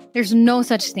 Yeah. There's no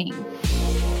such thing.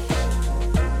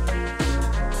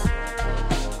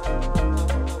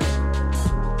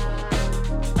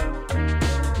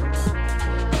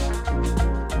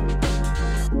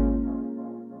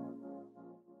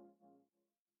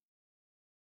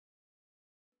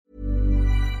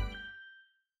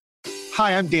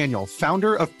 Hi, I'm Daniel,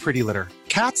 founder of Pretty Litter.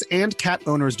 Cats and cat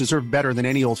owners deserve better than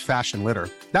any old-fashioned litter.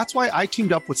 That's why I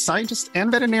teamed up with scientists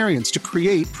and veterinarians to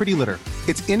create Pretty Litter.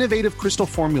 Its innovative crystal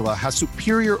formula has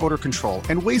superior odor control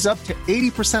and weighs up to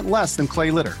 80% less than clay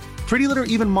litter. Pretty Litter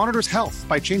even monitors health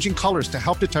by changing colors to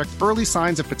help detect early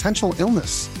signs of potential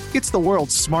illness. It's the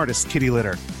world's smartest kitty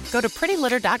litter. Go to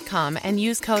prettylitter.com and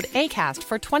use code ACAST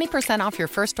for 20% off your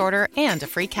first order and a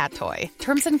free cat toy.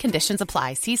 Terms and conditions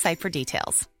apply. See site for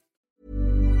details.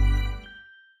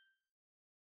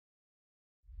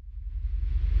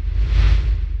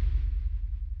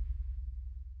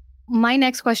 My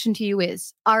next question to you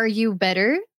is, are you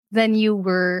better than you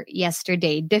were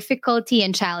yesterday? Difficulty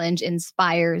and challenge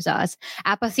inspires us.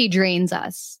 Apathy drains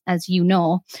us, as you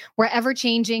know. We're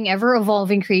ever-changing,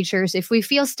 ever-evolving creatures. If we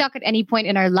feel stuck at any point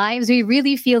in our lives, we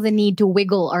really feel the need to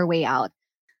wiggle our way out.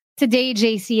 Today,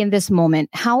 JC, in this moment,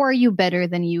 how are you better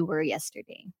than you were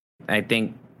yesterday? I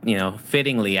think,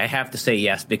 fittingly, I have to say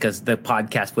yes because the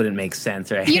podcast wouldn't make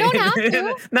sense, right? You don't have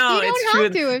to. No, you it's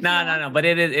don't true. Have to No. But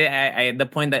it is. The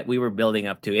point that we were building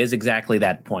up to is exactly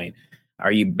that point.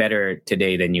 Are you better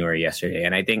today than you were yesterday?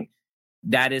 And I think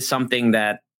that is something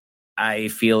that I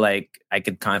feel like I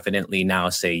could confidently now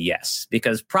say yes.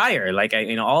 Because prior, like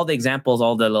all the examples,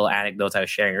 all the little anecdotes I was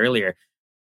sharing earlier,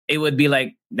 it would be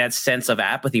like that sense of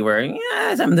apathy where,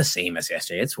 I'm the same as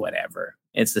yesterday. It's whatever.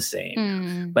 It's the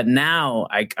same. But now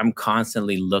I'm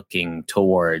constantly looking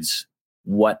towards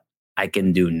what I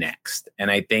can do next. And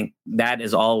I think that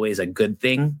is always a good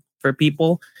thing for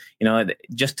people.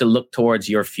 Just to look towards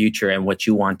your future and what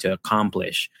you want to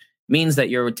accomplish means that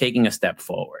you're taking a step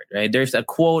forward, right? There's a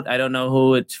quote, I don't know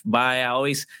who it's by. I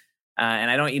always,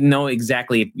 and I don't even know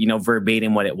exactly,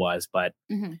 verbatim what it was, but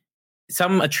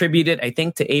some attribute it, I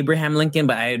think, to Abraham Lincoln,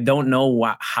 but I don't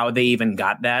know how they even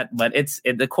got that. But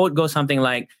the quote goes something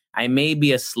like, I may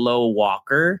be a slow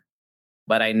walker,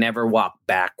 but I never walk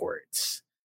backwards.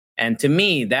 And to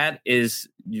me, that is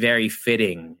very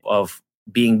fitting of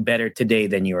being better today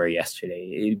than you were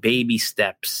yesterday. Baby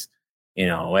steps,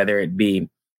 whether it be,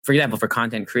 for example, for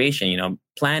content creation,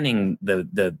 planning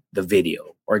the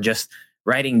video or just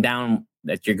writing down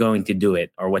that you're going to do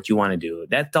it or what you want to do.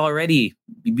 That's already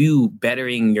you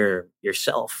bettering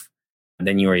yourself.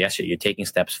 than you were yesterday. You're taking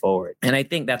steps forward. And I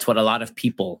think that's what a lot of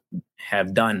people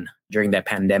have done during that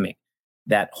pandemic.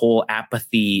 That whole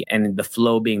apathy and the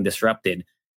flow being disrupted,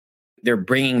 they're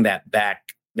bringing that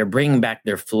back. They're bringing back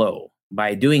their flow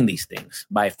by doing these things,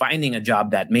 by finding a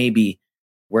job that maybe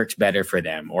works better for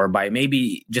them, or by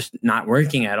maybe just not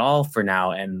working at all for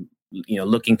now and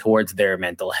looking towards their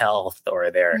mental health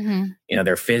or their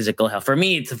their physical health. For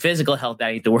me, it's the physical health that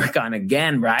I need to work on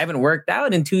again, bro. I haven't worked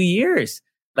out in 2 years.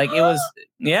 Like it was,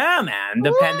 yeah, man.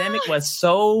 The pandemic was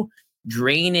so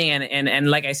draining, and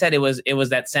like I said, it was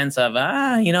that sense of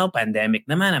pandemic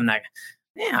naman. I'm not,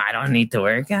 I don't need to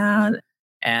work out.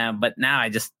 But now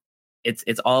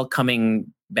it's all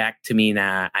coming back to me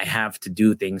now. I have to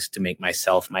do things to make my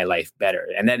life better,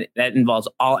 and that involves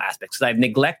all aspects. So I've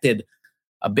neglected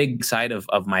a big side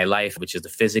of my life, which is the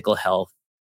physical health,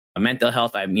 mental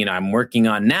health. I'm working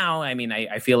on now. I mean,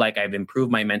 I feel like I've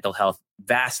improved my mental health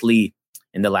vastly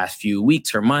in the last few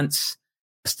weeks or months.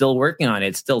 Still working on it.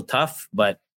 It's still tough,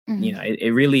 but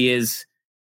it really is.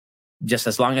 Just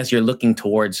as long as you're looking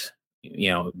towards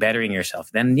bettering yourself,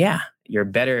 then you're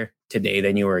better today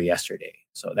than you were yesterday.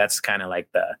 So that's kind of like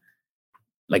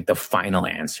the final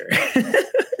answer.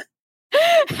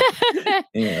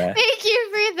 Yeah. Thank you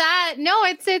for that. No,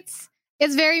 it's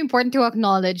very important to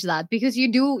acknowledge that, because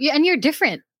you do, and you're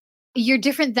different. You're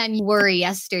different than you were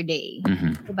yesterday.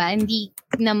 Diba? Hindi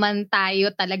naman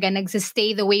tayo talaga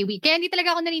nagsistay the way kaya hindi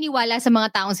talaga ako naniniwala sa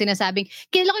mga taong sinasabing,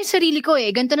 kilala ko yung sarili ko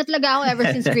eh. Ganito na talaga ako ever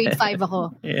since grade 5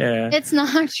 ako. Yeah. It's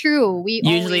not true.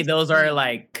 Usually those are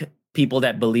like people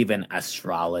that believe in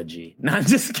astrology. No, I'm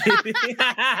just kidding.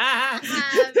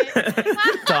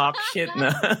 Talk shit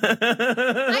na.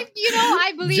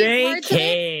 I believe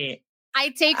JK. I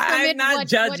take from I'm it. I'm not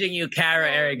judging you, Cara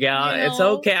Arigel. It's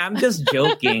okay. I'm just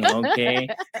joking, okay?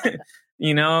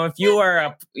 If you are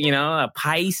a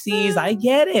Pisces, I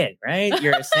get it, right?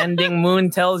 Your ascending moon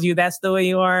tells you that's the way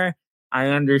you are. I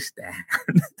understand.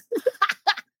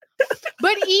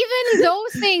 But even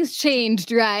those things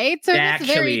changed, right? So that's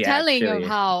very telling of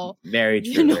how very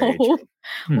true. Very true.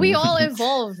 We all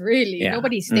evolve, really. Yeah.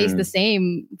 Nobody stays the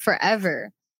same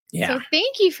forever. Yeah. So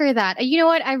thank you for that. You know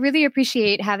what? I really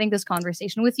appreciate having this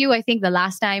conversation with you. I think the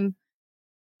last time,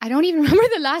 I don't even remember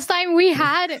the last time we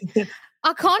had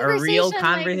a conversation. A real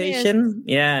conversation? Like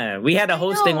yeah. We had a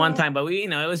hosting one time, but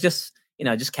it was just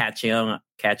catching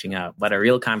up. But a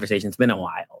real conversation, it's been a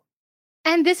while.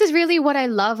 And this is really what I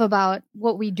love about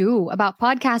what we do, about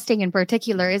podcasting in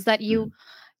particular, is that you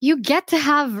get to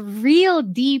have real,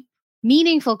 deep,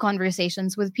 meaningful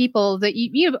conversations with people that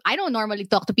I don't normally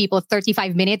talk to people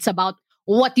 35 minutes about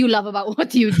what you love about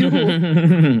what you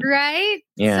do. Right?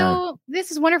 Yeah. So this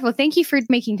is wonderful. Thank you for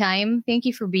making time. Thank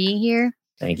you for being here.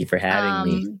 Thank you for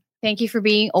having me. Thank you for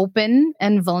being open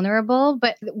and vulnerable.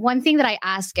 But one thing that I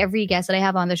ask every guest that I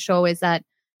have on the show is that,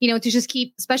 to just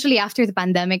keep, especially after the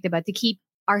pandemic, to keep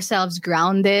ourselves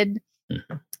grounded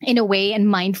in a way and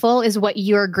mindful is what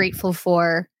you're grateful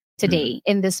for today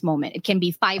in this moment. It can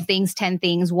be 5 things, 10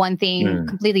 things, 1 thing,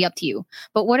 completely up to you.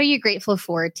 But what are you grateful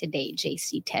for today,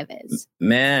 JC Tevez?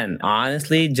 Man,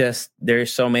 honestly,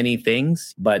 there's so many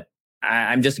things, but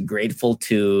I'm just grateful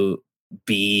to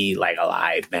be like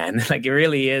alive, man. Like it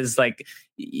really is like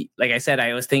I said,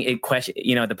 I was thinking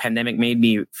the pandemic made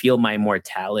me feel my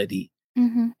mortality.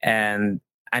 And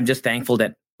I'm just thankful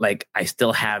that like I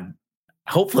still have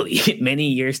hopefully many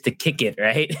years to kick it,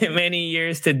 right? Many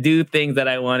years to do things that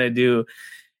I want to do.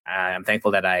 I'm thankful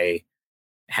that I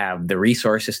have the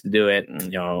resources to do it,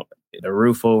 the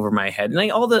roof over my head, and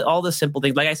like all the simple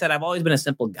things. Like I said, I've always been a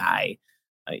simple guy.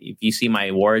 If you see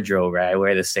my wardrobe, right, I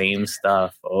wear the same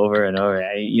stuff over and over.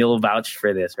 You'll vouch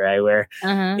for this, right? Where,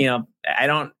 I've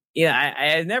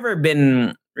never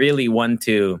been really one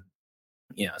to,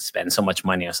 spend so much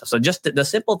money on stuff. So just the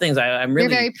simple things, I'm really...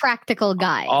 You're a very practical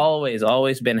guy.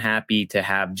 Always been happy to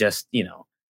have just,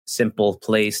 simple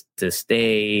place to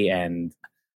stay and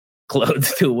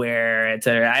clothes to wear,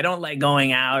 etc. I don't like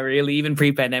going out really. Even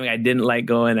pre-pandemic, I didn't like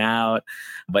going out.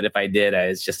 But if I did,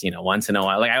 it's just, once in a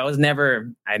while. Like I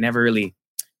never really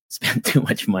spent too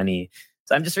much money.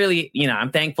 So I'm just really,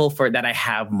 I'm thankful for that I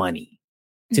have money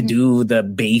to do the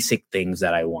basic things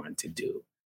that I want to do.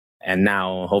 And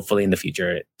now, hopefully in the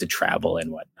future, to travel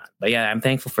and whatnot. But yeah, I'm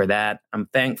thankful for that. I'm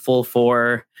thankful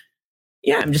for,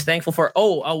 I'm just thankful for,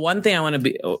 one thing I want to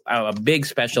be, a big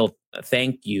special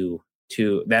thank you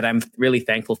to, that I'm really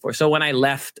thankful for. So when I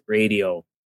left radio,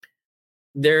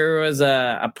 there was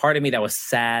a part of me that was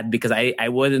sad because I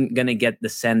wasn't going to get the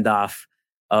send off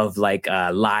of like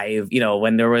live,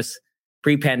 when there was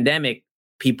pre-pandemic,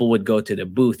 people would go to the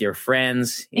booth, your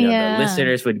friends, the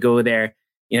listeners would go there.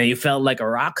 you felt like a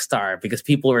rock star because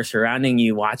people were surrounding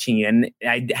you, watching you. And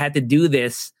I had to do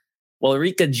this. Well,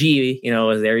 Rika G,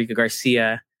 was there. Rika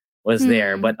Garcia was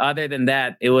there. But other than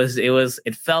that,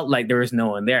 it felt like there was no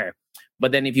one there.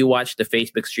 But then if you watch the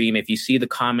Facebook stream, if you see the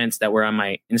comments that were on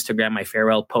my Instagram, my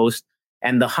farewell post,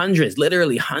 and the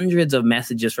literally hundreds of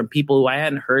messages from people who I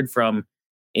hadn't heard from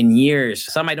in years,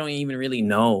 some I don't even really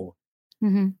know.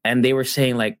 Mm-hmm. And they were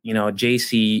saying like,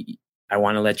 JC, I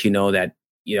want to let you know that,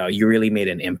 you really made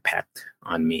an impact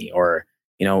on me. Or,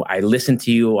 I listened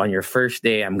to you on your first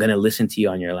day. I'm going to listen to you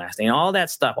on your last day. And all that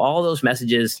stuff, all those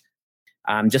messages,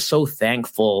 I'm just so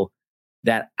thankful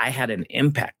that I had an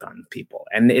impact on people.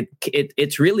 And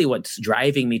it's really what's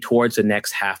driving me towards the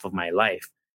next half of my life.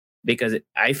 Because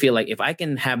I feel like if I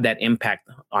can have that impact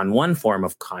on one form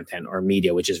of content or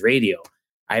media, which is radio,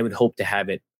 I would hope to have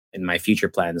it in my future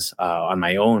plans on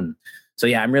my own. So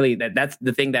yeah, I'm really, that's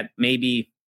the thing that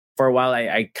maybe for a while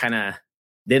I kind of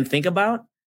didn't think about,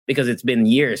 because it's been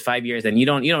 5 years, and you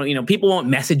don't, people won't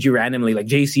message you randomly like,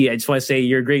 JC, I just want to say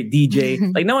you're a great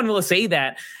DJ. Like no one will say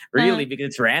that really because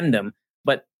it's random.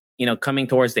 But, coming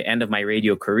towards the end of my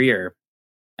radio career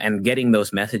and getting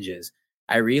those messages,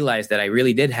 I realized that I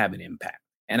really did have an impact.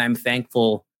 And I'm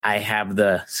thankful I have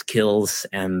the skills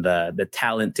and the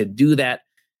talent to do that,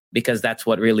 because that's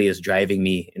what really is driving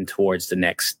me in towards the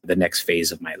next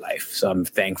phase of my life. So I'm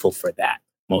thankful for that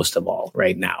most of all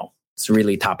right now. It's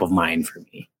really top of mind for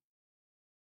me.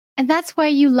 And that's why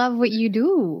you love what you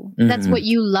do. Mm-hmm. That's what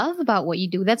you love about what you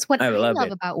do. That's what I love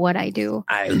about what I do.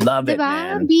 I love it,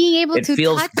 man. Being able to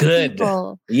feels touch good.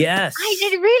 People. Yes.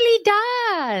 It really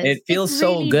does. It feels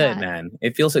so good, man.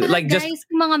 It feels so good. Like guys,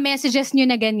 mga messages nyo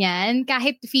na ganyan,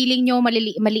 kahit feeling nyo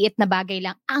maliit na bagay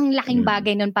lang, ang laking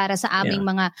bagay nun para sa aming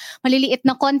mga maliliit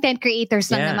na content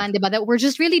creators lang naman, diba? That we're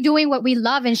just really doing what we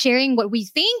love and sharing what we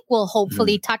think will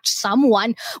hopefully touch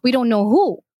someone. We don't know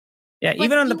who. Yeah, but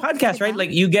even on the podcast, right? Like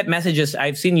you get messages.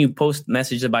 I've seen you post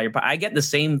messages about your podcast. I get the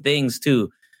same things too.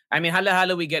 I mean,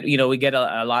 halo we get, we get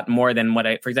a lot more than what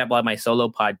for example, on my solo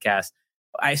podcast,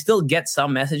 I still get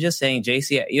some messages saying,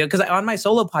 JC, because on my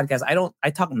solo podcast,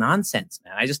 I talk nonsense,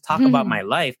 man. I just talk about my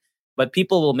life, but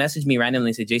people will message me randomly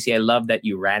and say, JC, I love that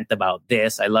you rant about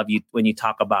this. I love you when you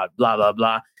talk about blah, blah,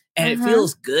 blah. And it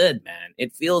feels good, man.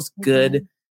 It feels good.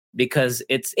 Because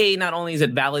it's not only is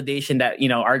it validation that,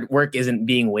 our work isn't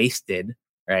being wasted,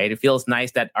 right? It feels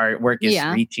nice that our work is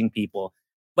reaching people,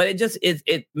 but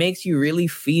it makes you really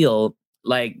feel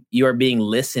like you're being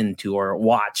listened to or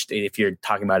watched if you're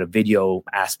talking about a video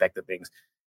aspect of things,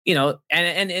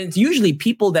 and it's usually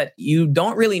people that you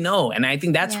don't really know. And I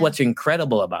think that's what's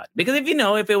incredible about it. Because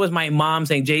if it was my mom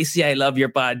saying, JC, I love your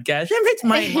podcast, it's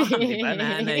my mom.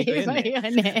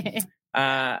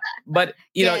 But,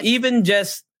 even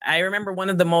just, I remember one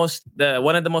of the most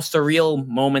surreal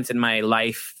moments in my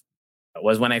life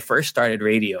was when I first started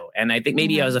radio. And I think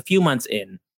maybe I was a few months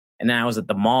in, and then I was at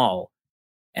the mall,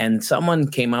 and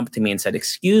someone came up to me and said,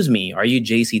 "Excuse me, are you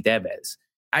JC Tevez?"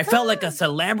 I felt like a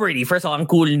celebrity. First of all, I'm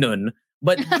cool nun.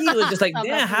 But he was just like,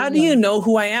 yeah, how do you know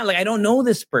who I am? Like, I don't know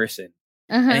this person.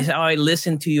 And I said, I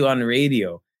listened to you on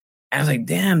radio. And I was like,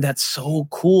 damn, that's so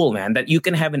cool, man. That you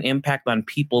can have an impact on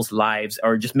people's lives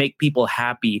or just make people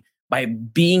happy by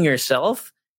being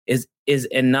yourself is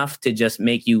enough to just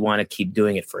make you want to keep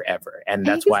doing it forever. And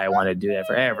that's why I want to do that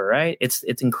forever, right? It's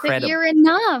incredible. But you're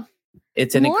enough.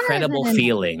 It's an incredible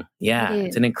feeling. Yeah,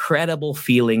 it's an incredible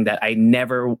feeling that I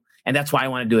never, and that's why I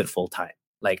want to do it full time.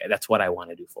 Like, that's what I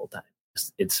want to do full time.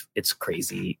 It's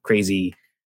crazy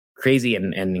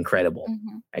and incredible.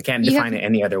 Mm-hmm. I can't define it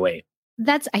any other way.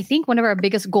 That's, I think, one of our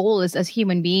biggest goals as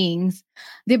human beings,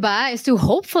 diba, is to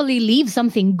hopefully leave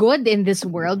something good in this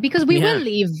world, because we will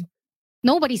leave.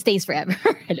 Nobody stays forever.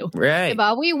 Hello. Right.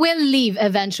 Diba? We will leave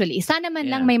eventually. Sana man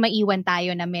lang may maiwan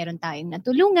tayo na meron tayong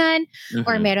natulungan,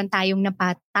 or meron tayong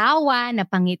napatawa,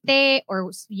 napangiti, or,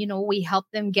 we help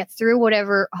them get through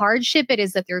whatever hardship it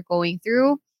is that they're going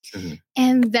through. Mm-hmm.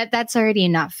 And that's already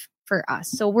enough for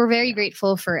us. So we're very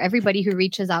grateful for everybody who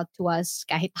reaches out to us.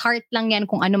 Kahit heart lang yan,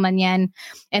 kung ano man yan.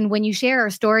 And when you share our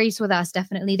stories with us,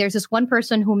 definitely. There's this one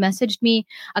person who messaged me,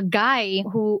 a guy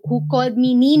who called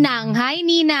me Ninang. Hi,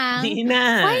 Ninang.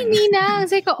 Ninang. Hi, Ninang.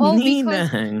 It's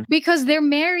like, because they're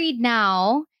married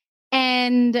now.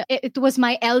 And it was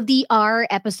my LDR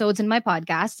episodes in my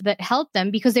podcast that helped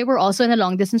them, because they were also in a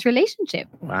long distance relationship.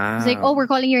 Wow. It's like, we're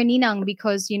calling you a Ninang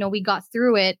because, we got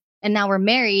through it. And now we're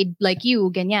married like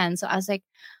you, ganyan. So I was like,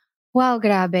 Wow,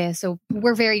 grabe. So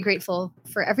we're very grateful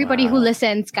for everybody who Wow.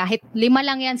 listens. Kahit 5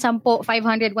 lang yan, 10,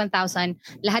 500, 1,000.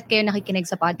 Lahat kayo nakikinig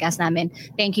sa podcast namin.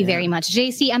 Thank you very much.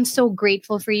 JC, I'm so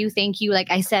grateful for you. Thank you, like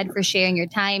I said, for sharing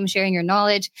your time, sharing your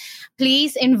knowledge.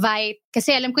 Please invite,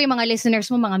 kasi alam ko yung mga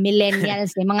listeners mo, mga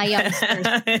millennials, mga youngsters.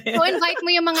 So invite mo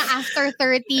yung mga after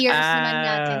 30 years naman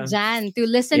natin dyan to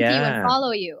listen to you and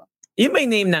follow you. Yun may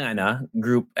name ng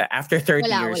group after 30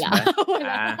 years ba?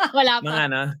 Wala pa.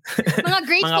 Mga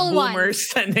grateful mga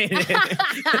boomers.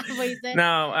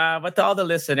 No, but to all the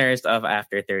listeners of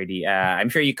After 30, I'm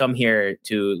sure you come here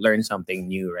to learn something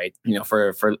new, right?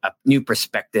 For a new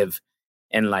perspective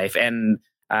in life. And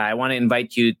I want to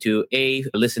invite you to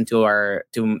listen to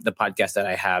the podcast that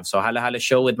I have. So Hala Hala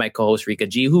Show with my co-host Rika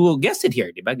G, who guested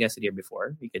here. Diba? Guested here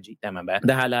before. Rika G, tama ba?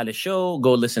 The Hala Hala Show,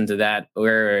 go listen to that.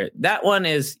 Where that one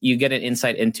is, you get an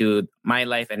insight into my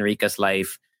life and Rika's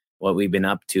life, what we've been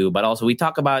up to. But also we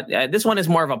talk about, this one is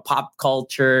more of a pop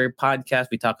culture podcast.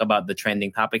 We talk about the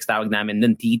trending topics. Tawag namin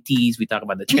ng TTs. We talk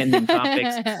about the trending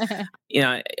topics.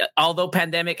 Although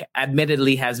pandemic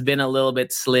admittedly has been a little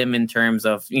bit slim in terms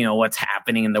of, what's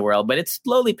happening in the world, but it's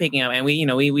slowly picking up. And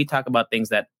we talk about things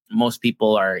that most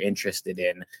people are interested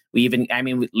in.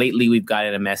 Lately we've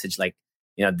gotten a message like,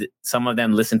 some of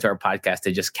them listen to our podcast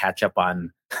to just catch up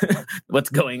on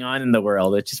what's going on in the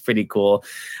world, which is pretty cool.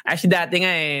 Actually, dati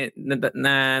nga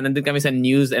nandun kami sa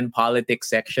news and politics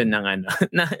section ng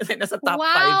nasa top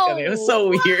 5 kami. It was so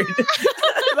weird.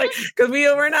 Because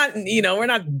we're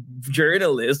not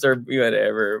journalists or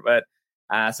whatever. But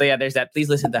there's that. Please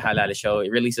listen to Halala Show. It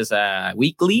releases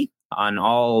weekly on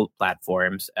all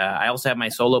platforms. I also have my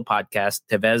solo podcast,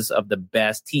 Tevez of the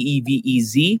Best,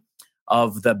 Tevez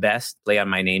of the Best, play on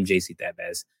my name, JC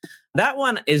Tevez. That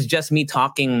one is just me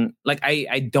talking. Like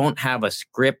I don't have a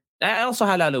script. I also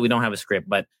Halala, we don't have a script,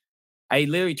 but I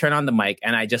literally turn on the mic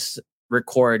and I just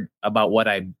record about what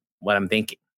I'm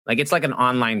thinking. Like it's like an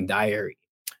online diary.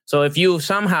 So if you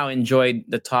somehow enjoyed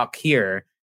the talk here,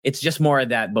 it's just more of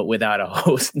that, but without a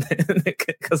host.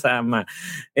 Because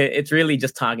it's really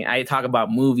just talking. I talk about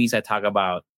movies. I talk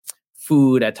about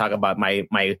food. I talk about my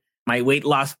weight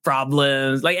loss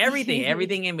problems, like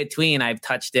everything in between. I've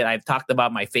touched it. I've talked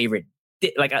about my favorite.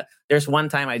 There's one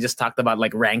time I just talked about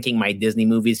like ranking my Disney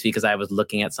movies because I was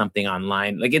looking at something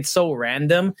online. Like it's so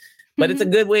random, but it's a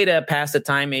good way to pass the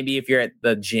time. Maybe if you're at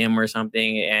the gym or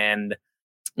something and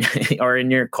or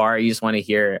in your car, you just want to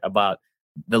hear about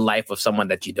the life of someone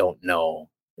that you don't know.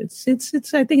 It's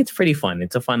I think it's pretty fun.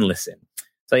 It's a fun listen.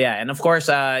 So yeah, and of course,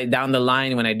 down the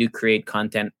line when I do create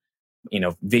content,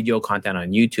 video content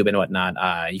on YouTube and whatnot,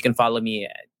 you can follow me.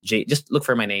 Just look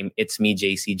for my name. It's me,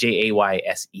 JC,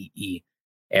 JAYSEE,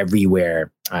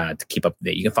 everywhere to keep up to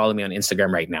date. You can follow me on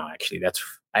Instagram right now. Actually,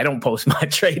 I don't post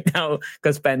much right now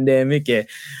because pandemic.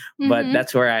 But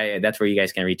that's where you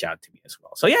guys can reach out to me as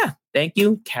well. So yeah, thank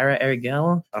you, Cara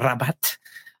Erigel Rabat,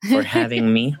 for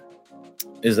having me.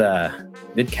 It was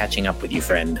good catching up with you,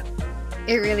 friend.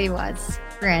 It really was.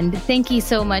 Friend. Thank you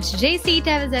so much. JC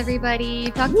Tevez, everybody.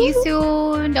 Talk to you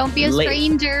soon. Don't be a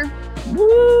stranger.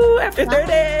 Woo! After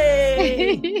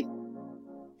 30!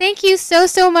 Thank you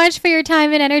so much for your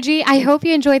time and energy. I hope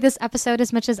you enjoyed this episode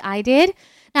as much as I did.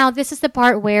 Now, this is the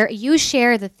part where you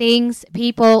share the things,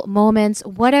 people, moments,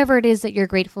 whatever it is that you're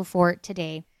grateful for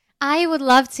today. I would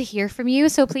love to hear from you,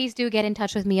 so please do get in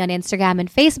touch with me on Instagram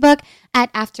and Facebook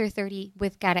at After30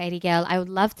 with Cara Erigel. I would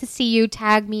love to see you.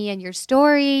 Tag me in your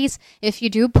stories if you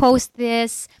do post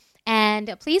this.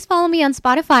 And please follow me on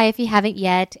Spotify if you haven't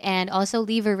yet. And also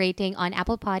leave a rating on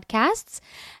Apple Podcasts.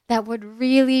 That would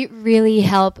really, really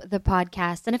help the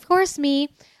podcast. And of course, me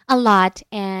a lot.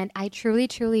 And I truly,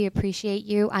 truly appreciate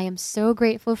you. I am so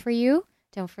grateful for you.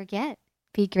 Don't forget,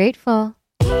 be grateful.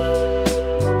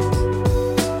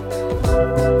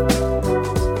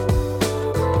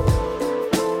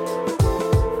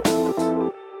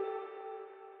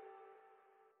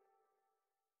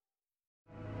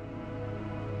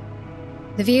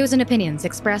 The views and opinions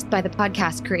expressed by the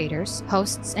podcast creators,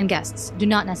 hosts, and guests do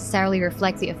not necessarily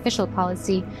reflect the official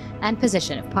policy and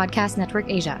position of Podcast Network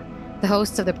Asia, the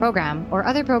hosts of the program, or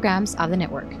other programs of the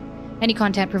network. Any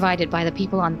content provided by the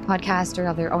people on the podcast are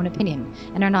of their own opinion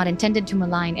and are not intended to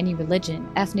malign any religion,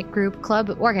 ethnic group,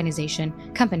 club, organization,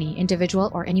 company,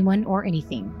 individual, or anyone or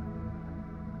anything.